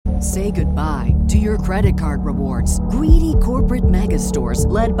Say goodbye to your credit card rewards. Greedy corporate mega stores,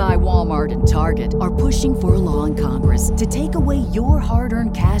 led by Walmart and Target, are pushing for a law in Congress to take away your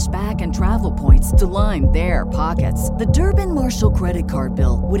hard-earned cash back and travel points to line their pockets. The Durbin-Marshall credit card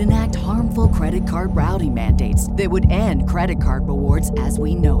bill would enact harmful credit card routing mandates that would end credit card rewards as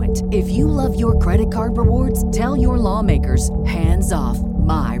we know it. If you love your credit card rewards, tell your lawmakers, hands off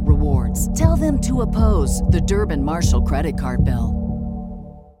my rewards. Tell them to oppose the Durbin-Marshall credit card bill.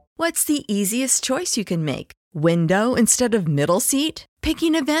 What's the easiest choice you can make? Window instead of middle seat?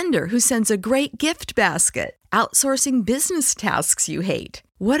 Picking a vendor who sends a great gift basket? Outsourcing business tasks you hate?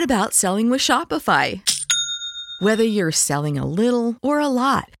 What about selling with Shopify? Whether you're selling a little or a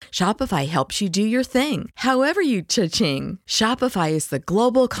lot, Shopify helps you do your thing, however you cha-ching. Shopify is the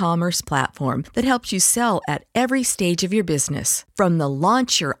global commerce platform that helps you sell at every stage of your business. From the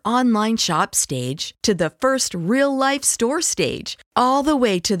launch your online shop stage to the first real-life store stage, all the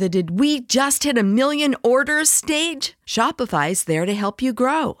way to the did we just hit 1 million orders stage. Shopify's there to help you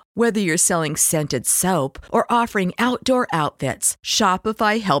grow. Whether you're selling scented soap or offering outdoor outfits,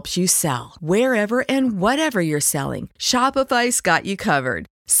 Shopify helps you sell. Wherever and whatever you're selling, Shopify's got you covered.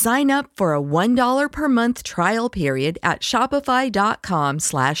 Sign up for a $1 per month trial period at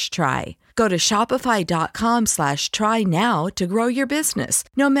shopify.com/try. Go to shopify.com/try now to grow your business,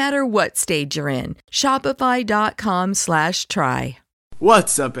 no matter what stage you're in. Shopify.com/try.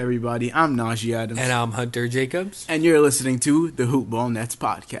 What's up, everybody? I'm Najee Adams. And I'm Hunter Jacobs. And you're listening to the Hoopball Nets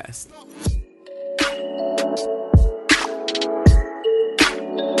podcast.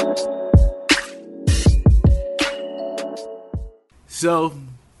 So,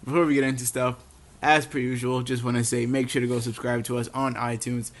 before we get into stuff, as per usual, just want to say make sure to go subscribe to us on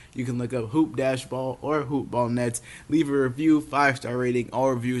iTunes. You can look up Hoop-Ball or Hoopball Nets. Leave a review, 5-star rating. All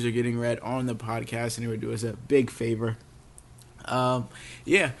reviews are getting read on the podcast, and it would do us a big favor. In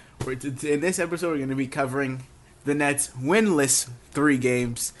this episode, we're going to be covering the Nets' winless 3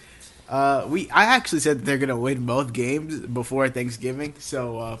 games. I actually said that they're going to win both games before Thanksgiving,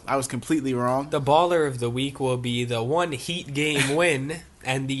 so I was completely wrong. The baller of the week will be the 1 Heat game win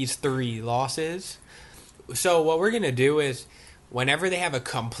and these 3 losses. So what we're going to do is, whenever they have a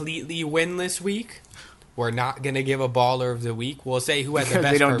completely winless week, we're not going to give a baller of the week. We'll say who had the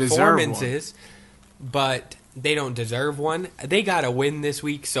best performances, but they don't deserve one. They got a win this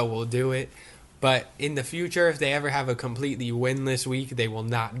week, so we'll do it. But in the future, if they ever have a completely winless week, they will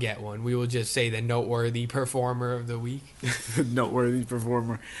not get one. We will just say the noteworthy performer of the week. Noteworthy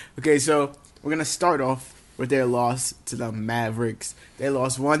performer. Okay, so we're going to start off with their loss to the Mavericks. They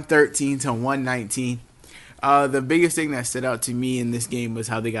lost 113 to 119. The biggest thing that stood out to me in this game was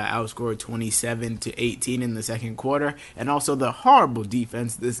how they got outscored 27 to 18 in the second quarter, and also the horrible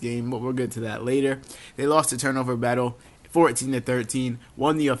defense this game, but we'll get to that later. They lost the turnover battle 14 to 13,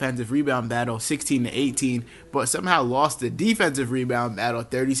 won the offensive rebound battle 16 to 18, but somehow lost the defensive rebound battle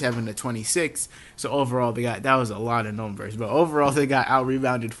 37 to 26. So overall, that was a lot of numbers, but overall they got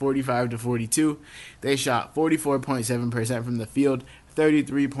out-rebounded 45 to 42. They shot 44.7% from the field,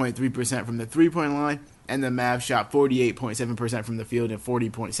 33.3% from the three-point line, and the Mavs shot 48.7% from the field and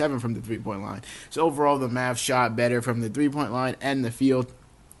 40.7% from the three-point line. So overall, the Mavs shot better from the three-point line and the field.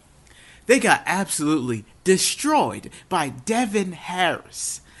 They got absolutely destroyed by Devin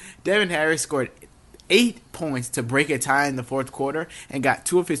Harris. Devin Harris scored 8 points to break a tie in the fourth quarter and got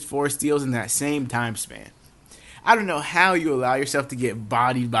 2 of his 4 steals in that same time span. I don't know how you allow yourself to get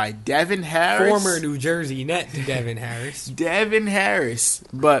bodied by Devin Harris. Former New Jersey Net Devin Harris. Devin Harris.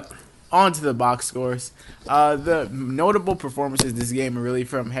 But on to the box scores. The notable performances this game are really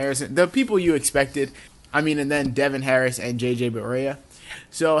from Harrison. The people you expected. And then Devin Harris and J.J. Barea.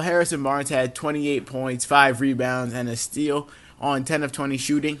 So Harrison Barnes had 28 points, 5 rebounds, and a steal on 10 of 20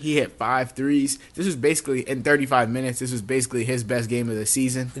 shooting. He hit 5 threes. This was basically, in 35 minutes, this was basically his best game of the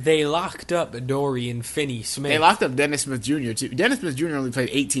season. They locked up Dorian Finney-Smith. They locked up Dennis Smith Jr., too. Dennis Smith Jr. only played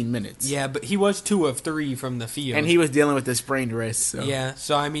 18 minutes. Yeah, but he was 2 of 3 from the field. And he was dealing with a sprained wrist. So. Yeah,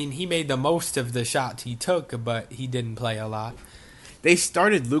 so he made the most of the shots he took, but he didn't play a lot. They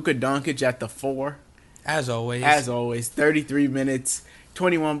started Luka Doncic at the 4. As always. 33 minutes,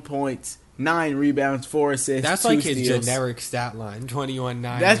 21 points, 9 rebounds, 4 assists. That's 2 like steals. his generic stat line, 21,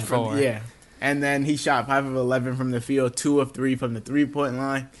 9, That's and 4. Yeah. And then he shot 5 of 11 from the field, 2 of 3 from the three-point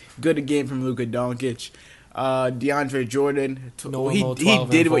line. Good game from Luka Doncic. DeAndre Jordan, he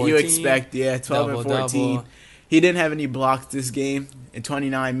did what you expect. Yeah, 12 and 14. Double. He didn't have any blocks this game in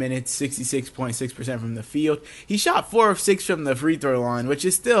 29 minutes, 66.6% from the field. He shot 4 of 6 from the free throw line, which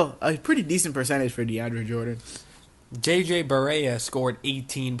is still a pretty decent percentage for DeAndre Jordan. JJ Barea scored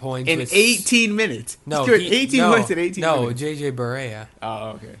 18 points in 18 minutes. No, he scored 18 points in 18 minutes. No, JJ Barea. Oh,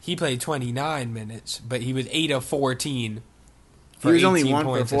 okay. He played 29 minutes, but he was 8 of 14. He was only 18 1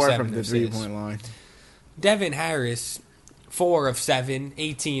 for points 4 and from 7 the assists. 3-point line. Devin Harris, 4 of 7,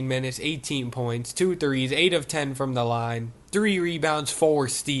 18 minutes, 18 points, 2 threes, 8 of 10 from the line, 3 rebounds, 4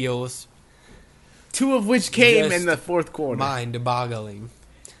 steals. 2 of which came Just in the fourth quarter. Mind-boggling.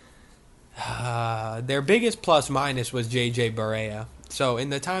 Their biggest plus-minus was J.J. Barea. So in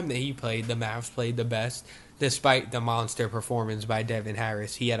the time that he played, the Mavs played the best. Despite the monster performance by Devin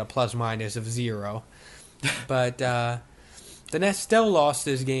Harris, he had a plus-minus of 0. But the Nets still lost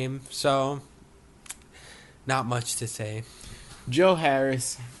this game, so not much to say. Joe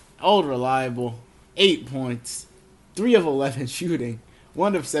Harris, old reliable, 8 points, 3 of 11 shooting,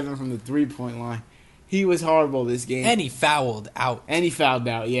 1 of 7 from the 3-point line. He was horrible this game. And he fouled out.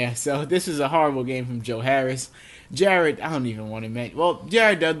 Yeah. So this was a horrible game from Joe Harris. Jared, I don't even want to mention. Well,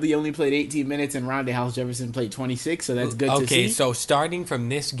 Jared Dudley only played 18 minutes and Rondae House-Jefferson played 26, so that's good to see. Okay, so starting from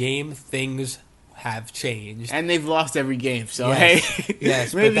this game, things have changed. And they've lost every game, so yes. hey.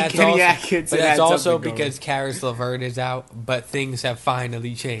 Yes, maybe but that's Kenny also, Atkinson but that's had also something because Karis LeVert is out, but things have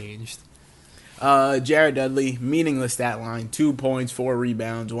finally changed. Jared Dudley, meaningless stat line, 2 points, 4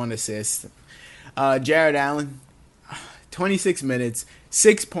 rebounds, 1 assist. Jared Allen, 26 minutes,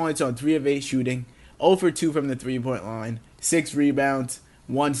 6 points on 3 of 8 shooting, 0 for 2 from the 3-point line, 6 rebounds,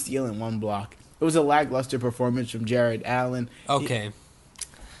 1 steal, and 1 block. It was a lackluster performance from Jared Allen. Okay.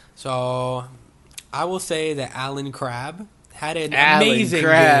 So I will say that Alan Crabb had an amazing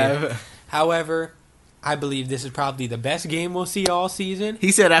game. However, I believe this is probably the best game we'll see all season.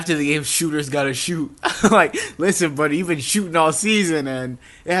 He said after the game, shooters got to shoot. Like, listen, buddy, you've been shooting all season, and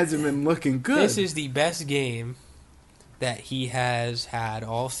it hasn't been looking good. This is the best game that he has had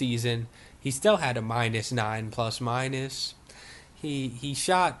all season. He still had a -9 plus-minus. He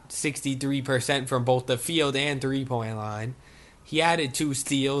shot 63% from both the field and 3-point line. He added 2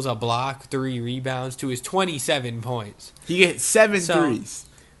 steals, a block, 3 rebounds to his 27 points. He gets 7 threes.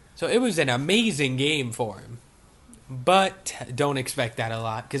 So it was an amazing game for him. But don't expect that a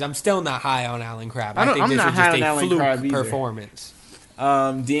lot, because I'm still not high on Alan Crabb. I think this was just a fluke performance.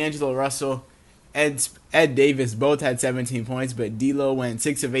 D'Angelo Russell, Ed Davis both had 17 points, but D'Lo went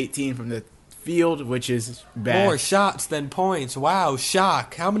 6 of 18 from the field, which is bad. More shots than points. Wow,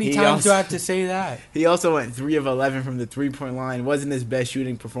 shock. How many times do I have to say that? He also went 3 of 11 from the 3-point line. Wasn't his best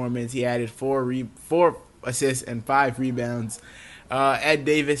shooting performance. He added 4 assists and 5 rebounds. Ed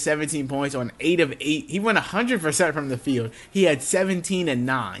Davis, 17 points on 8 of 8. He went 100% from the field. He had 17 and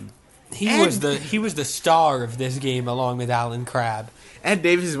 9. He was the star of this game along with Alan Crabb. Ed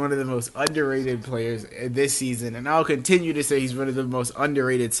Davis is one of the most underrated players this season, and I'll continue to say he's one of the most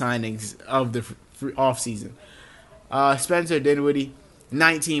underrated signings of the offseason. Spencer Dinwiddie,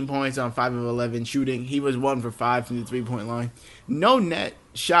 19 points on 5 of 11 shooting. He was 1 for 5 from the 3-point line. No net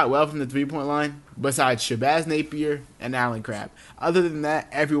shot well from the 3-point line besides Shabazz Napier and Alan Crabb. Other than that,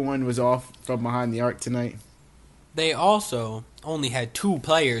 everyone was off from behind the arc tonight. They also only had 2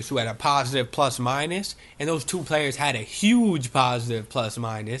 players who had a positive plus-minus, and those 2 players had a huge positive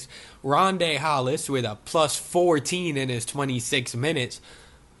plus-minus. Rondae Hollis with a plus 14 in his 26 minutes,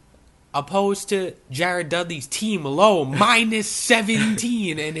 opposed to Jared Dudley's team low, minus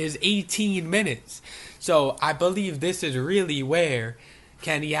 17 in his 18 minutes. So I believe this is really where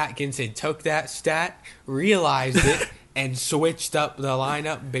Kenny Atkinson took that stat, realized it, and switched up the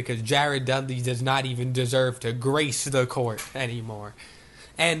lineup, because Jared Dudley does not even deserve to grace the court anymore.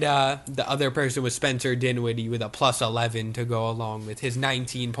 And the other person was Spencer Dinwiddie with a plus 11 to go along with his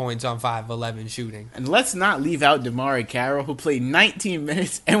 19 points on 5 of 11 shooting. And let's not leave out DeMarre Carroll, who played 19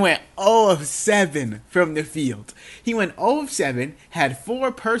 minutes and went 0 of 7 from the field. He went 0 of 7, had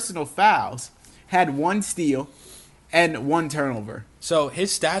 4 personal fouls, had 1 steal, and 1 turnover. So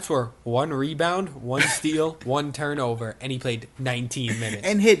his stats were 1 rebound, 1 steal, 1 turnover, and he played 19 minutes.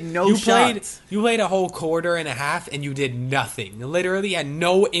 And hit no shots. You played a whole quarter and a half, and you did nothing. Literally had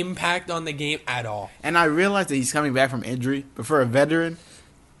no impact on the game at all. And I realized that he's coming back from injury, but for a veteran,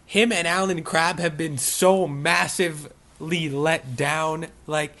 him and Alan Crabb have been so massively let down.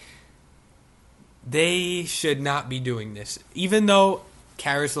 Like, they should not be doing this. Even though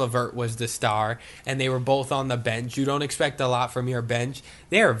Karis LeVert was the star, and they were both on the bench. You don't expect a lot from your bench.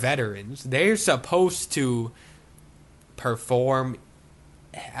 They are veterans. They're supposed to perform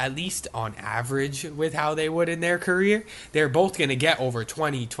at least on average with how they would in their career. They're both going to get over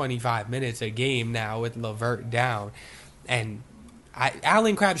 20, 25 minutes a game now with LeVert down. And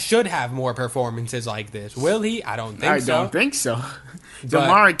Alan Crabb should have more performances like this. Will he? I don't think so. I don't think so.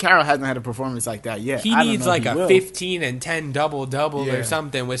 DeMar Carroll hasn't had a performance like that yet. He needs like a 15 and 10 double-double or Yeah.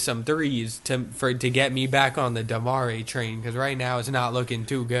 something with some threes to get me back on the DeMar train, because right now it's not looking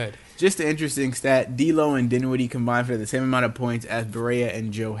too good. Just an interesting stat: D'Lo and Dinwiddie combined for the same amount of points as Barea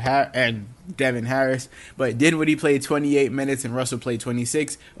and Devin Harris, but Dinwiddie played 28 minutes and Russell played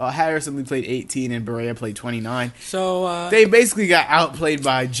 26, while Harris only played 18 and Barea played 29. So They basically got outplayed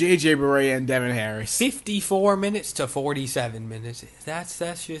by J.J. Barea and Devin Harris. 54 minutes to 47 minutes.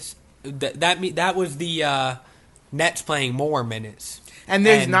 That's just that was the Nets playing more minutes. And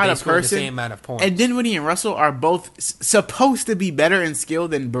there's not they a scored person. the same amount of points. And Dinwiddie and Russell are both supposed to be better in skill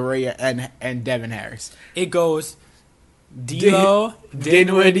than Barea and Devin Harris. It goes D'Lo,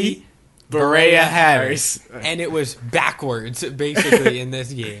 Dinwiddie, Barea, Harris. and it was backwards basically in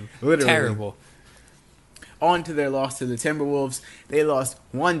this game. Literally. Terrible. On to their loss to the Timberwolves. They lost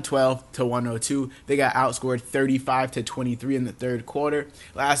 112 to 102. They got outscored 35 to 23 in the third quarter.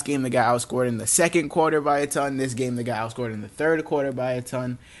 Last game they got outscored in the second quarter by a ton. This game they got outscored in the third quarter by a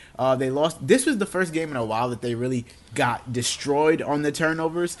ton. They lost. This was the first game in a while that they really got destroyed on the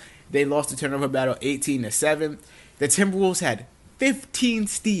turnovers. They lost the turnover battle 18-7. The Timberwolves had 15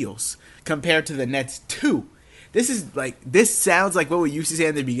 steals compared to the Nets 2. This sounds like what we used to say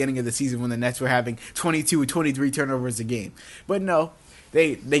in the beginning of the season when the Nets were having 22 or 23 turnovers a game. But no,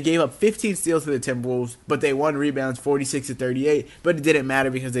 they gave up 15 steals to the Timberwolves, but they won rebounds 46-38, but it didn't matter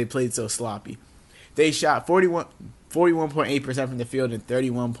because they played so sloppy. They shot 41.8% from the field and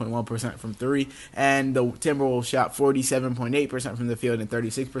 31.1% from three, and the Timberwolves shot 47.8% from the field and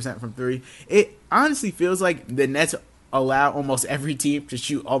 36% from three. It honestly feels like the Nets allow almost every team to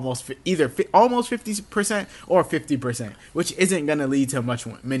shoot almost 50% or 50%, which isn't going to lead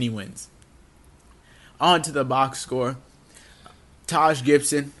to many wins. On to the box score. Taj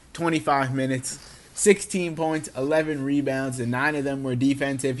Gibson, 25 minutes, 16 points, 11 rebounds, and 9 of them were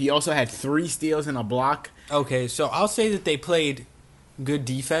defensive. He also had 3 steals and a block. Okay, so I'll say that they played good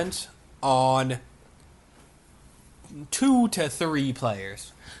defense on 2 to 3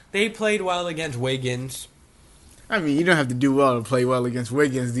 players. They played well against Wiggins. I mean, you don't have to do well to play well against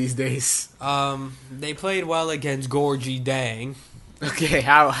Wiggins these days. They played well against Gorgie Dang. Okay,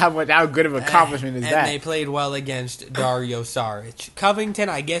 how good of an accomplishment is that? And they played well against Dario Saric. Covington,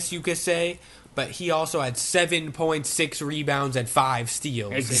 I guess you could say, but he also had 7 points, 6 rebounds, and 5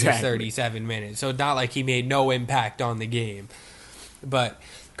 steals in his 37 minutes. So it's not like he made no impact on the game. But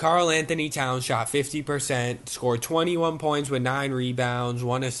Karl Anthony Towns shot 50%, scored 21 points with 9 rebounds,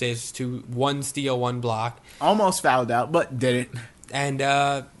 1 assist, 1 steal, 1 block. Almost fouled out, but didn't. And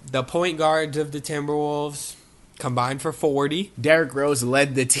the point guards of the Timberwolves combined for 40. Derrick Rose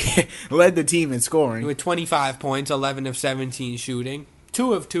led the team in scoring With 25 points, 11 of 17 shooting,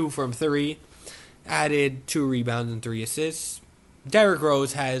 2 of 2 from 3, added 2 rebounds and 3 assists. Derrick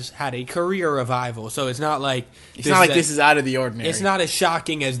Rose has had a career revival, so it's not like this is out of the ordinary. It's not as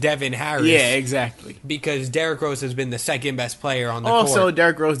shocking as Devin Harris. Yeah, exactly. Because Derrick Rose has been the second best player on the court. Also,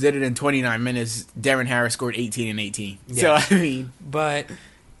 Derrick Rose did it in 29 minutes. Devin Harris scored 18 and 18. Yeah. So, I mean. But,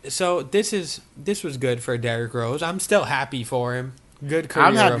 so this was good for Derrick Rose. I'm still happy for him. Good career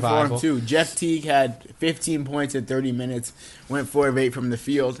I'm happy revival. for him, too. Jeff Teague had 15 points in 30 minutes, went 4 of 8 from the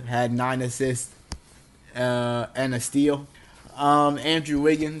field, had 9 assists and a steal. Andrew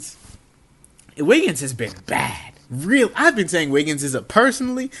Wiggins. Wiggins has been bad. I've been saying Wiggins is I've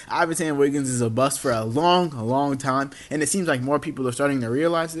been saying Wiggins is a bust for a long time, and it seems like more people are starting to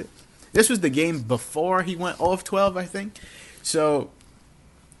realize it. This was the game before he went 0 of 12, I think. So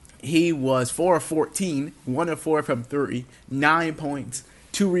he was 4 of 14, 1 of 4 from 3, 9 points,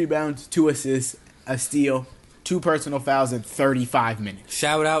 2 rebounds, 2 assists, a steal, 2 personal fouls in 35 minutes.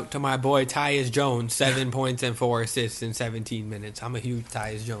 Shout out to my boy Tyus Jones, 7 points and 4 assists in 17 minutes. I'm a huge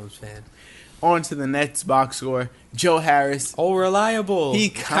Tyus Jones fan. On to the Nets box score. Joe Harris. Oh, reliable. He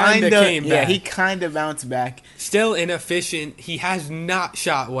kind of came back. Yeah, he kind of bounced back. Still inefficient. He has not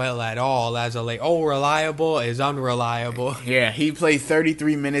shot well at all as a late. Oh, reliable is unreliable. Yeah, he played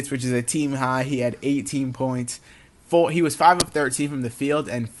 33 minutes, which is a team high. He had 18 points. He was 5 of 13 from the field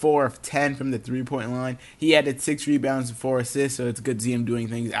and 4 of 10 from the three-point line. He added 6 rebounds and 4 assists, so it's good to see him doing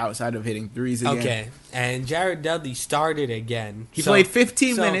things outside of hitting threes again. Okay, and Jared Dudley started again. He played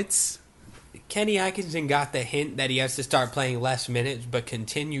 15 minutes. Kenny Atkinson got the hint that he has to start playing less minutes, but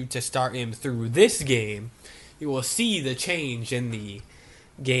continued to start him through this game. You will see the change in the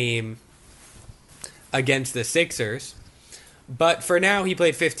game against the Sixers. But for now, he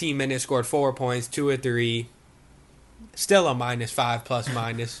played 15 minutes, scored 4 points, 2 of 3. Still a -5 plus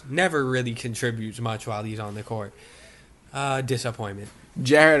minus. Never really contributes much while he's on the court. Disappointment.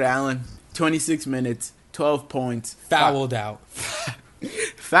 Jared Allen, 26 minutes, 12 points. Fouled out.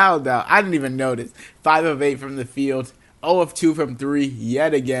 fouled out. I didn't even notice. 5 of 8 from the field. 0 of 2 from 3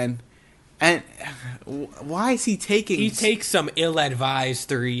 yet again. And why is he taking... He takes some ill-advised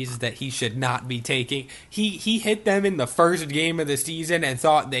threes that he should not be taking. He hit them in the first game of the season and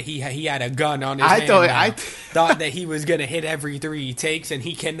thought that he had a gun on his hand. Thought that he was going to hit every three he takes, and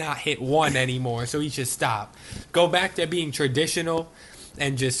he cannot hit one anymore, so he should stop. Go back to being traditional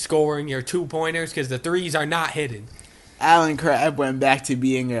and just scoring your 2-pointers because the threes are not hidden. Allen Crabbe went back to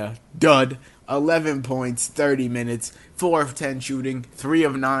being a dud. 11 points, 30 minutes, 4 of 10 shooting, 3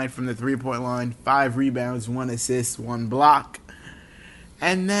 of 9 from the 3-point line, 5 rebounds, 1 assist, 1 block.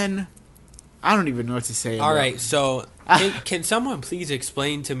 And then, I don't even know what to say about it. All right, so can someone please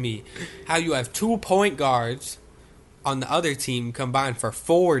explain to me how you have 2 point guards on the other team combined for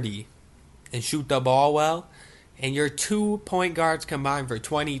 40 and shoot the ball well, and your 2 point guards combined for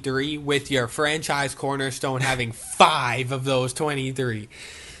 23 with your franchise cornerstone having 5 of those 23.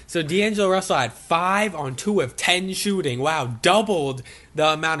 So D'Angelo Russell had 5 on 2 of 10 shooting. Wow, doubled the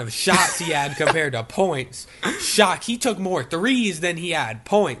amount of shots he had compared to points. Shock, he took more threes than he had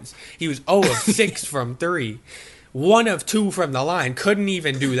points. He was 0 of 6 from 3. 1 of 2 from the line. Couldn't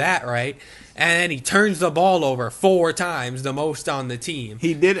even do that right. And then he turns the ball over 4 times, the most on the team.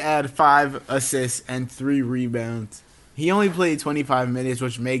 He did add 5 assists and 3 rebounds. He only played 25 minutes,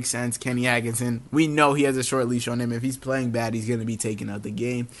 which makes sense. Kenny Atkinson, we know he has a short leash on him. If he's playing bad, he's going to be taking out the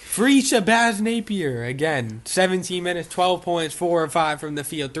game. Free Shabazz Napier, again. 17 minutes, 12 points, 4 of 5 from the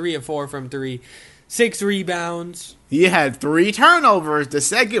field, 3 of 4 from 3, 6 rebounds. He had 3 turnovers, the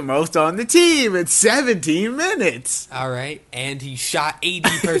second most on the team in 17 minutes. All right, and he shot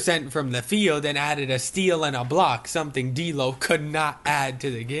 80% from the field and added a steal and a block, something D'Lo could not add to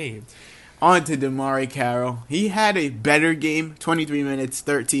the game. On to DeMarre Carroll. He had a better game. 23 minutes,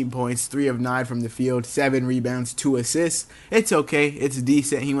 13 points, 3 of 9 from the field, 7 rebounds, 2 assists. It's okay. It's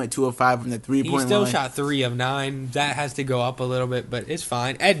decent. He went 2 of 5 from the 3-point line. He still shot 3 of 9. That has to go up a little bit, but it's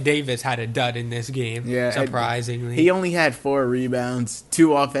fine. Ed Davis had a dud in this game, surprisingly. He only had 4 rebounds,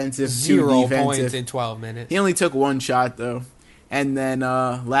 2 offensive, 2 0 defensive. points in 12 minutes. He only took 1 shot, though. And then,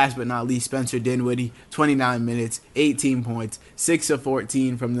 last but not least, Spencer Dinwiddie, 29 minutes, 18 points, 6 of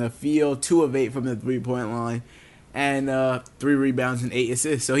 14 from the field, 2 of 8 from the 3-point line, and 3 rebounds and 8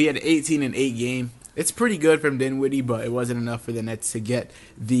 assists. So he had 18 and 8 game. It's pretty good from Dinwiddie, but it wasn't enough for the Nets to get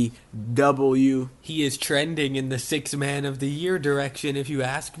the W. He is trending in the 6th Man of the Year direction, if you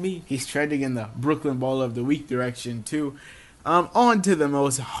ask me. He's trending in the Brooklyn Ball of the Week direction, too. On to the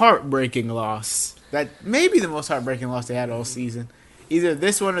most heartbreaking loss. That may be the most heartbreaking loss they had all season. Either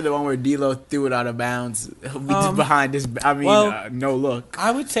this one or the one where D'Lo threw it out of bounds behind his. No look.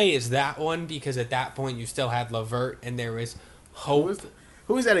 I would say it's that one because at that point you still had LeVert and there was hope.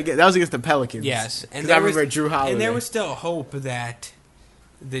 Who was that against? That was against the Pelicans. Yes, and I remember Drew Holiday. And there was still hope that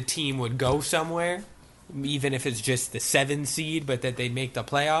the team would go somewhere, even if it's just the 7 seed, but that they'd make the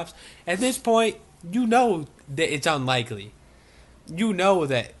playoffs. At this point, you know that it's unlikely. You know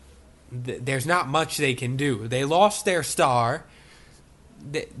that there's not much they can do. They lost their star.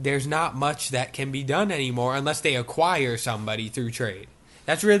 There's not much that can be done anymore unless they acquire somebody through trade.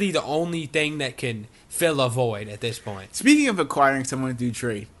 That's really the only thing that can fill a void at this point. Speaking of acquiring someone through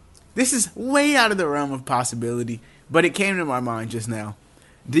trade, this is way out of the realm of possibility, but it came to my mind just now.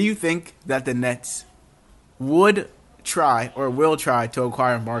 Do you think that the Nets would try or will try to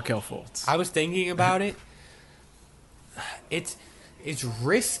acquire Markelle Fultz? I was thinking about it. It's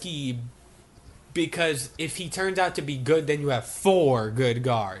risky because if he turns out to be good, then you have 4 good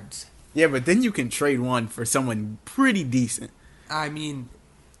guards. Yeah, but then you can trade one for someone pretty decent. I mean,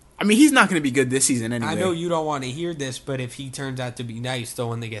 he's not going to be good this season anyway. I know you don't want to hear this, but if he turns out to be nice, the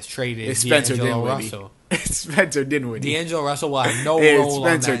one that gets traded is Spencer D'Angelo Dinwiddie. Russell. Spencer Dinwiddie. D'Angelo Russell will have no role on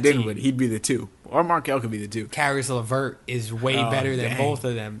that Spencer Dinwiddie. team. He'd be the 2. Or Markelle could be the 2. Caris LeVert is way better than both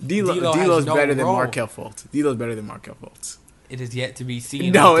of them. D'Lo's better than Markelle Fultz. D'Lo's better than Markelle Fultz. It is yet to be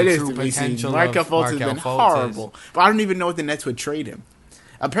seen. No, what it the is true to be seen. potential Markelle of Fultz has Markelle been Fultz horrible. is. But I don't even know if the Nets would trade him.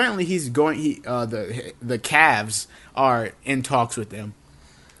 Apparently, he's going. The Cavs are in talks with them.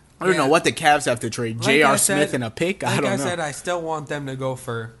 I don't know what the Cavs have to trade. J.R. Smith and a pick? I don't know. Like I said, I still want them to go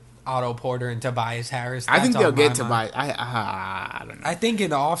for Otto Porter and Tobias Harris. I think they'll get Tobias. I don't know. I think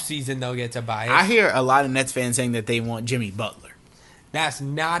in the offseason they'll get Tobias. I hear a lot of Nets fans saying that they want Jimmy Butler. That's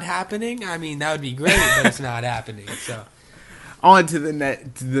not happening. I mean, that would be great, but it's not happening. So, on to the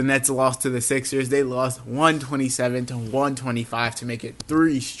Nets loss to the Sixers. They lost 127 to 125 to make it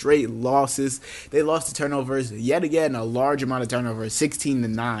 3 straight losses. They lost to turnovers yet again, a large amount of turnovers, 16 to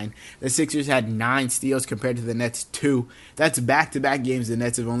 9. The Sixers had 9 steals compared to the Nets 2. That's back-to-back games. The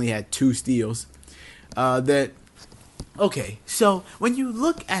Nets have only had 2 steals. The Okay, so when you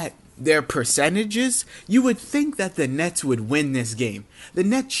look at their percentages, you would think that the Nets would win this game. The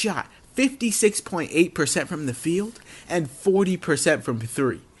Nets shot 56.8% from the field and 40% from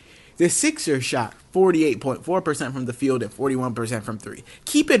three. The Sixers shot 48.4% from the field and 41% from three.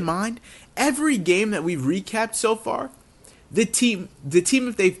 Keep in mind, every game that we've recapped so far, the team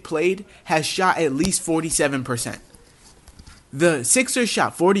if they've played has shot at least 47%. The Sixers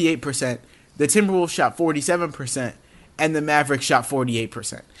shot 48%, the Timberwolves shot 47%, and the Mavericks shot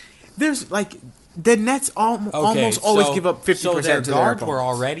 48%. There's the Nets almost always give up 50% so their to their guards opponents. were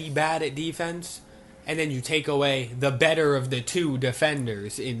already bad at defense, and then you take away the better of the two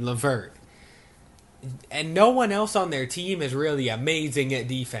defenders in LeVert. And no one else on their team is really amazing at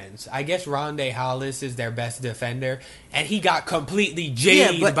defense. I guess Rondae Hollis is their best defender, and he got completely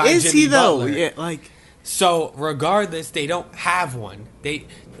jaded by is Jimmy he though? Butler. Yeah, So regardless, they don't have one.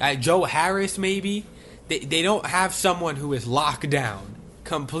 Joe Harris maybe. They don't have someone who is locked down,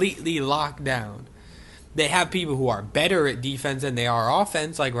 completely locked down. They have people who are better at defense than they are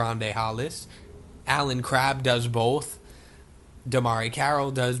offense, like Rondae Hollis. Alan Crabb does both. Damari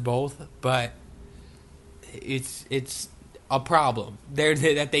Carroll does both, but it's a problem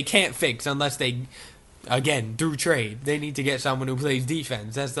that they can't fix unless they, again, do trade. They need to get someone who plays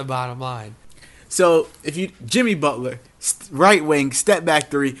defense. That's the bottom line. So Jimmy Butler, right wing, step back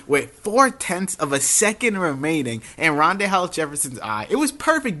three with 0.4 of a second remaining, and Rondae Hollis Jefferson's eye. It was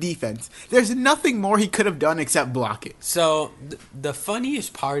perfect defense. There's nothing more he could have done except block it. So the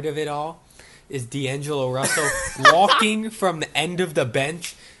funniest part of it all is D'Angelo Russell walking from the end of the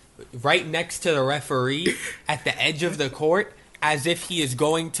bench right next to the referee at the edge of the court as if he is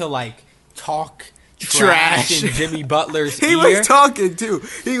going to talk trash in Jimmy Butler's ear. He was talking too.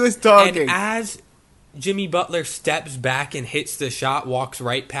 He was talking. And as Jimmy Butler steps back and hits the shot, walks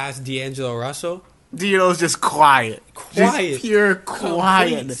right past D'Angelo Russell, D'Angelo's just quiet. Just pure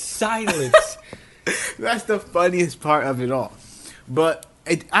quiet. Complete silence. That's the funniest part of it all. But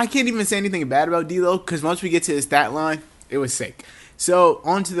I can't even say anything bad about D'Lo because once we get to his stat line, it was sick. So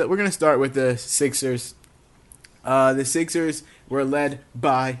we're gonna start with the Sixers. The Sixers were led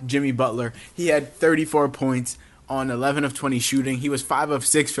by Jimmy Butler. He had 34 points on 11 of 20 shooting. He was 5 of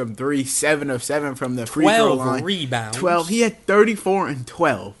 6 from 3, 7 of 7 from the free throw line. 12 rebounds. 12. He had 34 and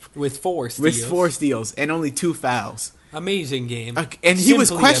 12. With 4 steals. With 4 steals and only 2 fouls. Amazing game. And he was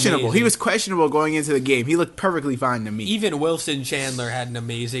questionable. Amazing. He was questionable going into the game. He looked perfectly fine to me. Even Wilson Chandler had an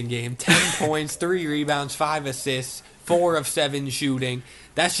amazing game. 10 points, 3 rebounds, 5 assists, 4 of 7 shooting.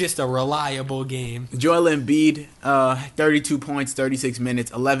 That's just a reliable game. Joel Embiid, 32 points, 36 minutes,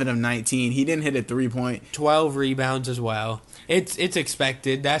 11 of 19. He didn't hit a 3-point. 12 rebounds as well. It's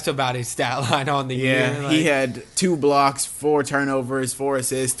expected. That's about his stat line on the year. Yeah, he had 2 blocks, 4 turnovers, 4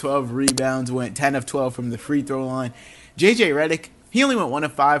 assists, 12 rebounds, went 10 of 12 from the free throw line. JJ Redick, he only went 1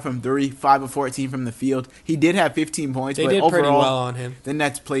 of 5 from 3, 5 of 14 from the field. He did have 15 points, They but did overall, pretty well on him. The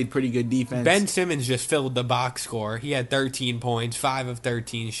Nets played pretty good defense. Ben Simmons just filled the box score. He had 13 points, 5 of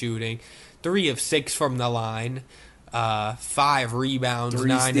 13 shooting, 3 of 6 from the line, 5 rebounds, 3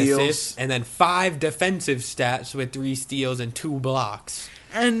 9 steals. assists, and then 5 defensive stats with 3 steals and 2 blocks.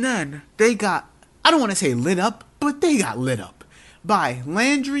 And then they got, I don't want to say lit up, but they got lit up by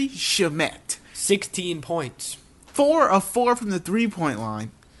Landry Shamet. 16 points. 4 of 4 from the 3-point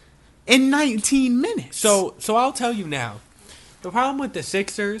line in 19 minutes. So I'll tell you now, the problem with the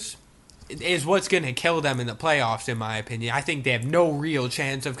Sixers is what's going to kill them in the playoffs, in my opinion. I think they have no real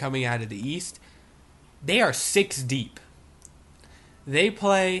chance of coming out of the East. They are 6 deep. They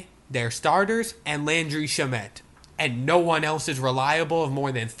play their starters and Landry Shamet, and no one else is reliable of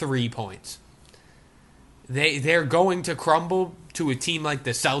more than 3 points. They're going to crumble to a team like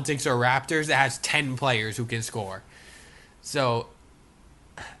the Celtics or Raptors that has 10 players who can score. So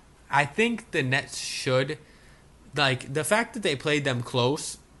I think the Nets should, the fact that they played them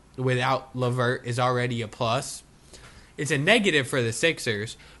close without LeVert is already a plus. It's a negative for the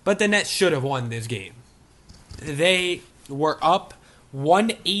Sixers, but the Nets should have won this game. They were up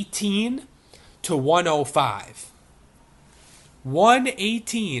 118 to 105.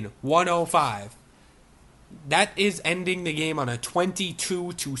 118-105. That is ending the game on a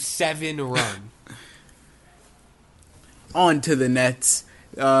 22-7 run. On to the Nets.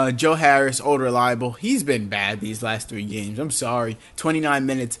 Joe Harris, old reliable. He's been bad these last 3 games. I'm sorry. 29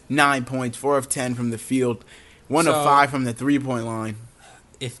 minutes, 9 points, 4 of 10 from the field, 1 of 5 from the 3-point line.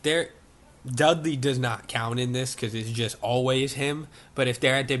 Dudley does not count in this because it's just always him. But if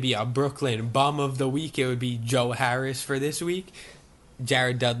there had to be a Brooklyn bum of the week, it would be Joe Harris for this week.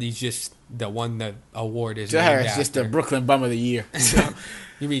 Jared Dudley's just the one the award is Joe named Harris after. just the Brooklyn bum of the year. So.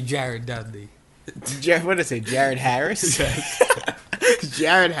 You mean Jared Dudley. What did I say? Jared Harris?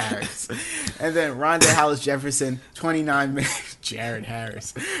 Jared Harris. And then Rondé Hollis Jefferson, 29 minutes. Jared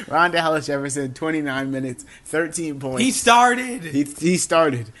Harris. Rondé Hollis Jefferson, 29 minutes, 13 points. He started. He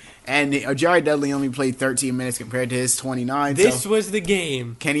started. And Jared Dudley only played 13 minutes compared to his 29. This was the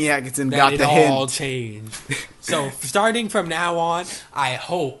game Kenny Atkinson that got it the all hint. changed. So starting from now on, I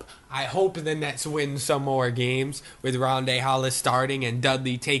hope the Nets win some more games with Rondé Hollis starting and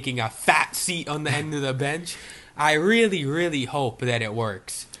Dudley taking a fat seat on the end of the bench. I really, really hope that it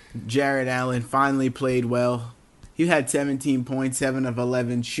works. Jared Allen finally played well. He had 17 points, 7 of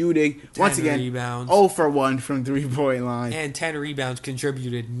 11 shooting. Once again, rebounds. 0 for 1 from three-point line. And 10 rebounds,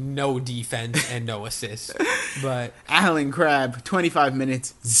 contributed no defense and no assists. But Allen Crabbe, 25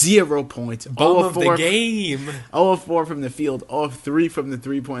 minutes, 0 points. bum of the game. 0 of 4 from the field, 0 of 3 from the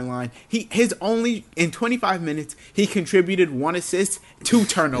three-point line. In 25 minutes, he contributed 1 assist, 2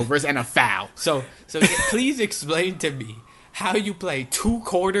 turnovers, and a foul. So please explain to me how you play 2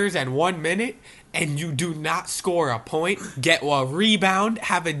 quarters and 1 minute and you do not score a point, get a rebound,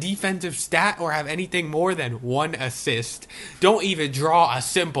 have a defensive stat, or have anything more than 1 assist. Don't even draw a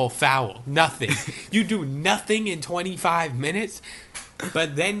simple foul. Nothing. You do nothing in 25 minutes,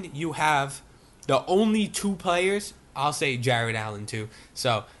 but then you have the only 2 players, I'll say Jared Allen too,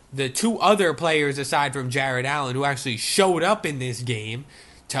 so the 2 other players aside from Jared Allen who actually showed up in this game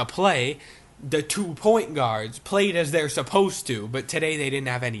to play, the 2 point guards played as they're supposed to, but today they didn't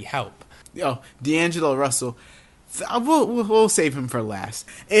have any help. D'Angelo Russell, we'll save him for last.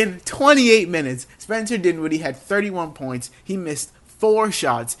 In 28 minutes, Spencer Dinwiddie had 31 points. He missed 4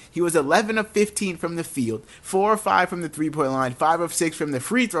 shots. He was 11 of 15 from the field, 4 of 5 from the three-point line, 5 of 6 from the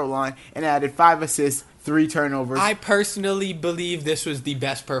free throw line, and added 5 assists, 3 turnovers. I personally believe this was the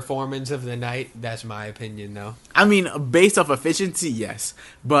best performance of the night. That's my opinion, though. I mean, based off efficiency, yes.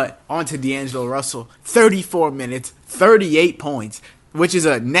 But on to D'Angelo Russell, 34 minutes, 38 points, which is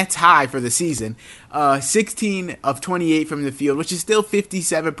a Nets high for the season. 16 of 28 from the field, which is still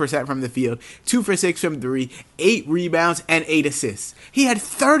 57% from the field. 2 for 6 from 3, 8 rebounds, and 8 assists. He had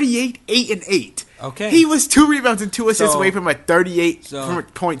 38, 8, and 8. Okay. He was 2 rebounds and 2 assists away from a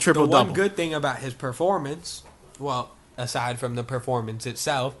 38-point triple-double. The one good thing about his performance, well, aside from the performance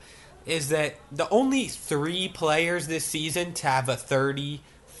itself, is that the only 3 players this season to have a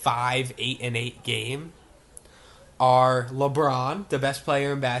 35, 8, and 8 game are LeBron, the best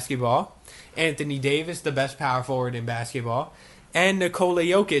player in basketball, Anthony Davis, the best power forward in basketball, and Nikola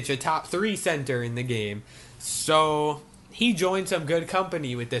Jokic, a top 3 center in the game. So he joined some good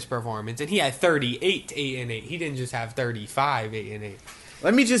company with this performance, and he had 38, 8, and 8. He didn't just have 35, 8, and 8.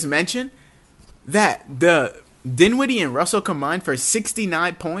 Let me just mention that the Dinwiddie and Russell combined for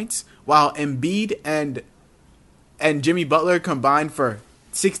 69 points, while Embiid and Jimmy Butler combined for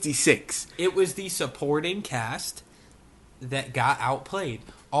 66. It was the supporting cast that got outplayed.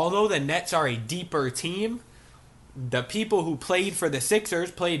 Although the Nets are a deeper team, the people who played for the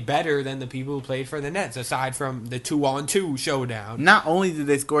Sixers played better than the people who played for the Nets, aside from the 2-on-2 showdown. Not only did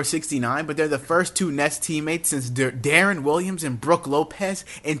they score 69, but they're the first 2 Nets teammates since Darren Williams and Brook Lopez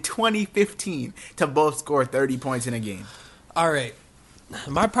in 2015 to both score 30 points in a game. All right.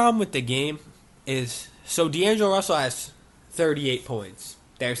 My problem with the game is, so D'Angelo Russell has 38 points.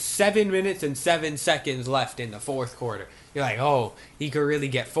 There's 7 minutes and 7 seconds left in the fourth quarter. You're like, oh, he could really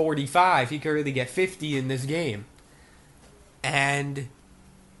get 45. He could really get 50 in this game. And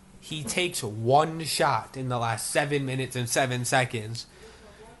he takes 1 shot in the last 7 minutes and 7 seconds.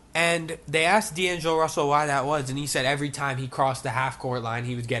 And they asked D'Angelo Russell why that was, and he said every time he crossed the half-court line,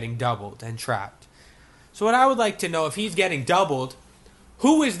 he was getting doubled and trapped. So what I would like to know, if he's getting doubled,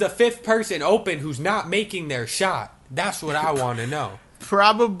 who is the 5th person open who's not making their shot? That's what I want to know.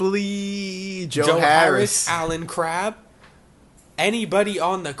 Probably Joe Harris, Allen Crabbe, anybody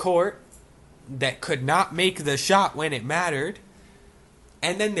on the court that could not make the shot when it mattered,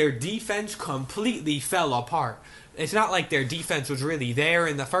 and then their defense completely fell apart. It's not like their defense was really there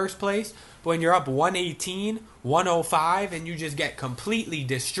in the first place, but when you're up 118, 105, and you just get completely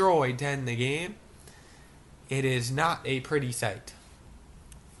destroyed to end the game, it is not a pretty sight.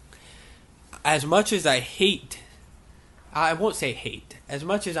 As much as I won't say hate, as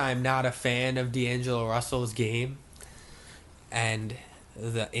much as I'm not a fan of D'Angelo Russell's game and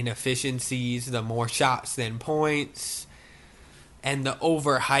the inefficiencies, the more shots than points, and the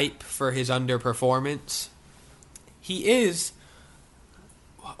overhype for his underperformance, he is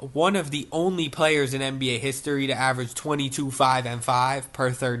one of the only players in NBA history to average 22, 5, and 5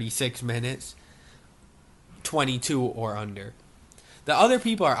 per 36 minutes, 22 or under. The other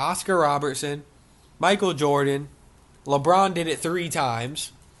people are Oscar Robertson, Michael Jordan, LeBron did it 3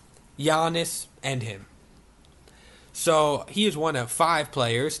 times, Giannis, and him. So he is one of 5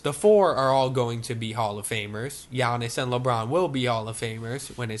 players. The 4 are all going to be Hall of Famers. Giannis and LeBron will be Hall of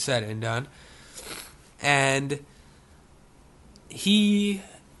Famers when it's said and done. And he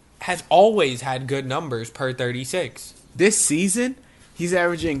has always had good numbers per 36. This season, he's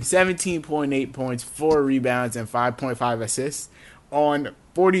averaging 17.8 points, 4 rebounds, and 5.5 assists on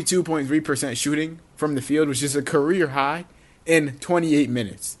 42.3% shooting from the field, which is a career high in 28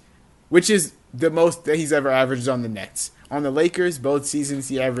 minutes, which is the most that he's ever averaged on the Nets. On the Lakers, both seasons,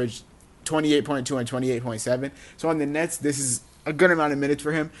 he averaged 28.2 and 28.7. So on the Nets, this is a good amount of minutes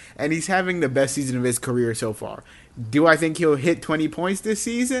for him, and he's having the best season of his career so far. Do I think he'll hit 20 points this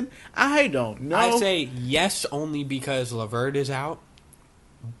season? I don't know. I say yes only because LeVert is out,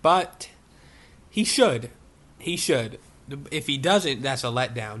 but he should. He should. If he doesn't, that's a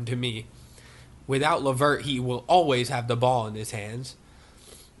letdown to me. Without LeVert, he will always have the ball in his hands,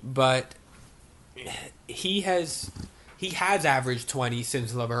 but he has averaged 20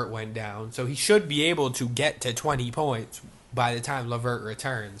 since LeVert went down, so he should be able to get to 20 points by the time LeVert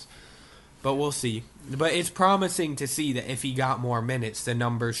returns. But we'll see. But it's promising to see that if he got more minutes, the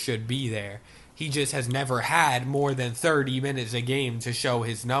numbers should be there. He just has never had more than 30 minutes a game to show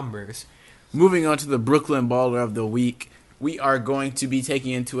his numbers. Moving on to the Brooklyn Baller of the Week, we are going to be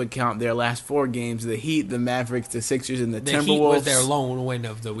taking into account their last 4 games: the Heat, the Mavericks, the Sixers, and the Timberwolves. The Heat was their lone win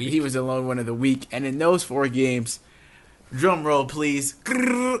of the week. He was the lone win of the week. And in those 4 games, drum roll please,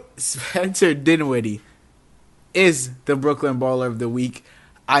 Spencer Dinwiddie is the Brooklyn Baller of the Week.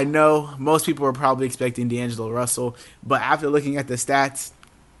 I know most people were probably expecting D'Angelo Russell, but after looking at the stats,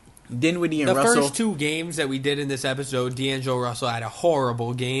 Dinwiddie and Russell... The first 2 games that we did in this episode, D'Angelo Russell had a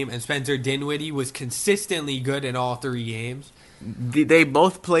horrible game, and Spencer Dinwiddie was consistently good in all 3 games. They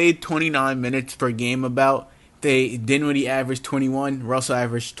both played 29 minutes per game about. Dinwiddie averaged 21, Russell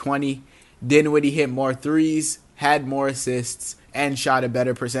averaged 20. Dinwiddie hit more threes, had more assists, and shot a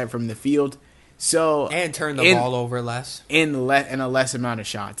better percent from the field. And turned the ball over less. In a less amount of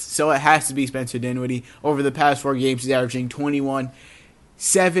shots. So it has to be Spencer Dinwiddie. Over the past 4 games, he's averaging 21,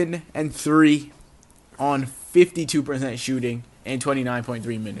 7, and 3 on 52% shooting in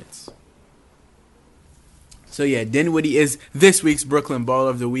 29.3 minutes. So yeah, Dinwiddie is this week's Brooklyn Baller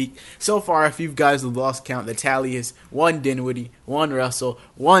of the Week. So far, if you guys have lost count, the tally is 1 Dinwiddie, 1 Russell,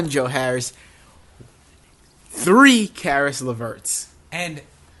 1 Joe Harris, 3 Caris LeVerts. And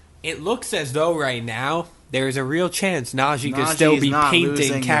it looks as though right now there is a real chance Najee could still be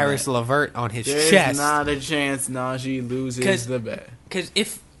painting Caris LeVert on his chest. There's not a chance Najee loses the bet. Because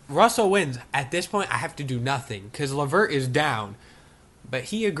if Russell wins, at this point I have to do nothing because LeVert is down. But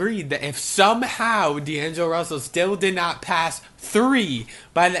he agreed that if somehow D'Angelo Russell still did not pass 3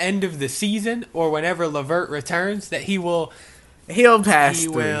 by the end of the season or whenever LeVert returns, that he'll pass 3. He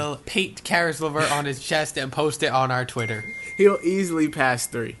will paint Caris LeVert on his chest and post it on our Twitter. He'll easily pass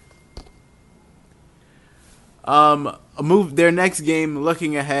 3. Their next game,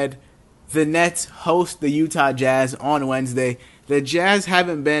 looking ahead, the Nets host the Utah Jazz on Wednesday. The Jazz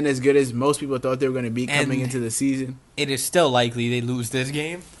haven't been as good as most people thought they were going to be coming into the season. It is still likely they lose this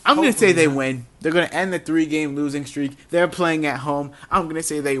game. I'm going to say they win. They're going to end the 3-game losing streak. They're playing at home. I'm going to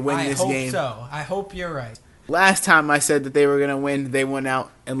say they win this game. I hope so. I hope you're right. Last time I said that they were going to win, they went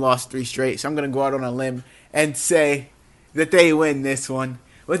out and lost 3 straight. So I'm going to go out on a limb and say that they win this one.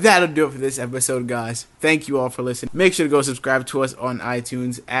 But that'll do it for this episode, guys. Thank you all for listening. Make sure to go subscribe to us on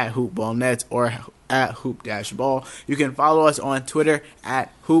iTunes at HoopBallNets or at Hoop-Ball. You can follow us on Twitter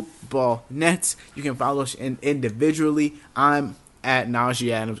at HoopBallNets. You can follow us individually. I'm at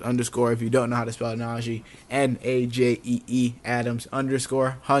Najee Adams _ if you don't know how to spell Najee. Najee Adams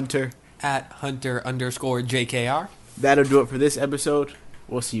 _ Hunter. At Hunter _ JKR. That'll do it for this episode.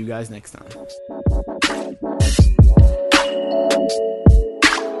 We'll see you guys next time.